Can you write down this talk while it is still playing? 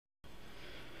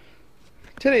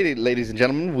Today, ladies and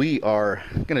gentlemen, we are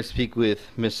going to speak with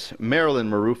Miss Marilyn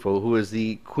Marufo, who is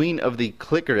the queen of the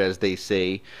clicker, as they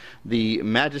say, the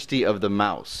majesty of the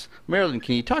mouse. Marilyn,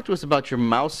 can you talk to us about your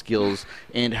mouse skills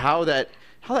and how that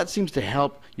seems to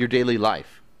help your daily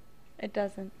life? It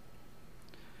doesn't.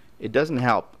 It doesn't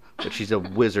help, but she's a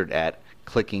wizard at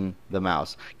clicking the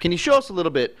mouse. Can you show us a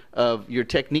little bit of your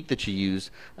technique that you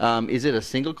use? Is it a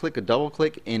single click, a double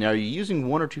click, and are you using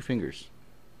one or two fingers?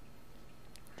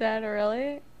 Dad,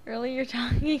 really? Really, you're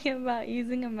talking about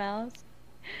using a mouse?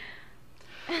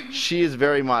 She is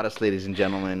very modest, ladies and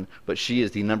gentlemen, but she is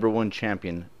the #1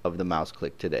 champion of the mouse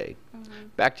click today.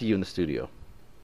 Back to you in the studio.